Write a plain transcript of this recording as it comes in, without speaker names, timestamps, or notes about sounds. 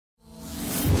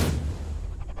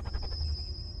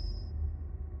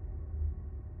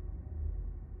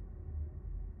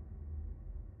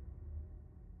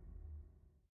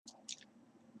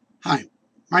Hi,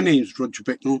 my name is Roger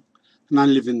Bicknell and I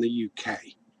live in the UK.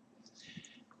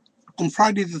 On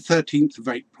Friday the 13th of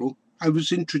April, I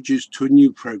was introduced to a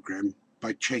new program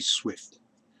by Chase Swift,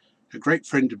 a great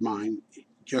friend of mine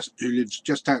who lives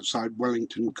just outside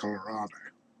Wellington, Colorado.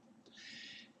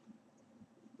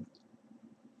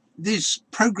 This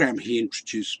program he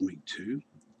introduced me to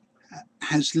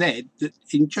has led that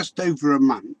in just over a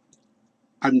month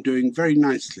I'm doing very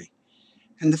nicely.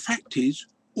 And the fact is,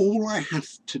 all I have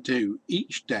to do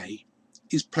each day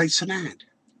is place an ad.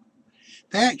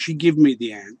 They actually give me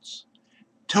the ads,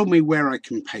 tell me where I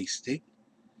can paste it.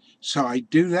 So I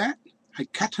do that, I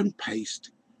cut and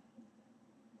paste,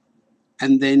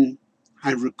 and then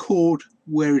I record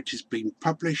where it has been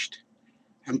published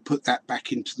and put that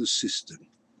back into the system.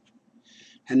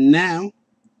 And now,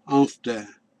 after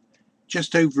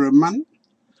just over a month,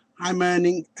 I'm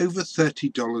earning over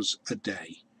 $30 a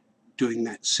day doing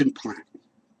that simple act.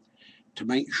 To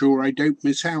make sure I don't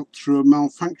miss out through a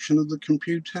malfunction of the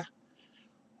computer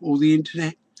or the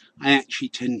internet, I actually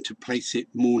tend to place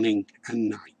it morning and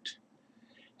night,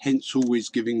 hence always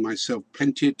giving myself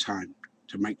plenty of time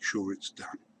to make sure it's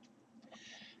done.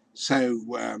 So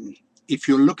if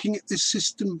you're looking at this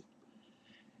system,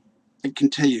 I can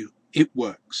tell you it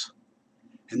works.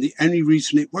 And the only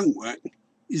reason it won't work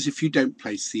is if you don't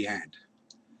place the ad.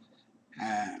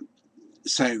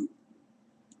 So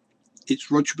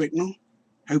it's Roger Bicknell,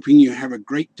 hoping you have a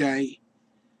great day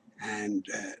and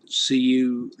see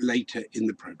you later in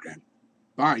the program.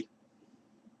 Bye.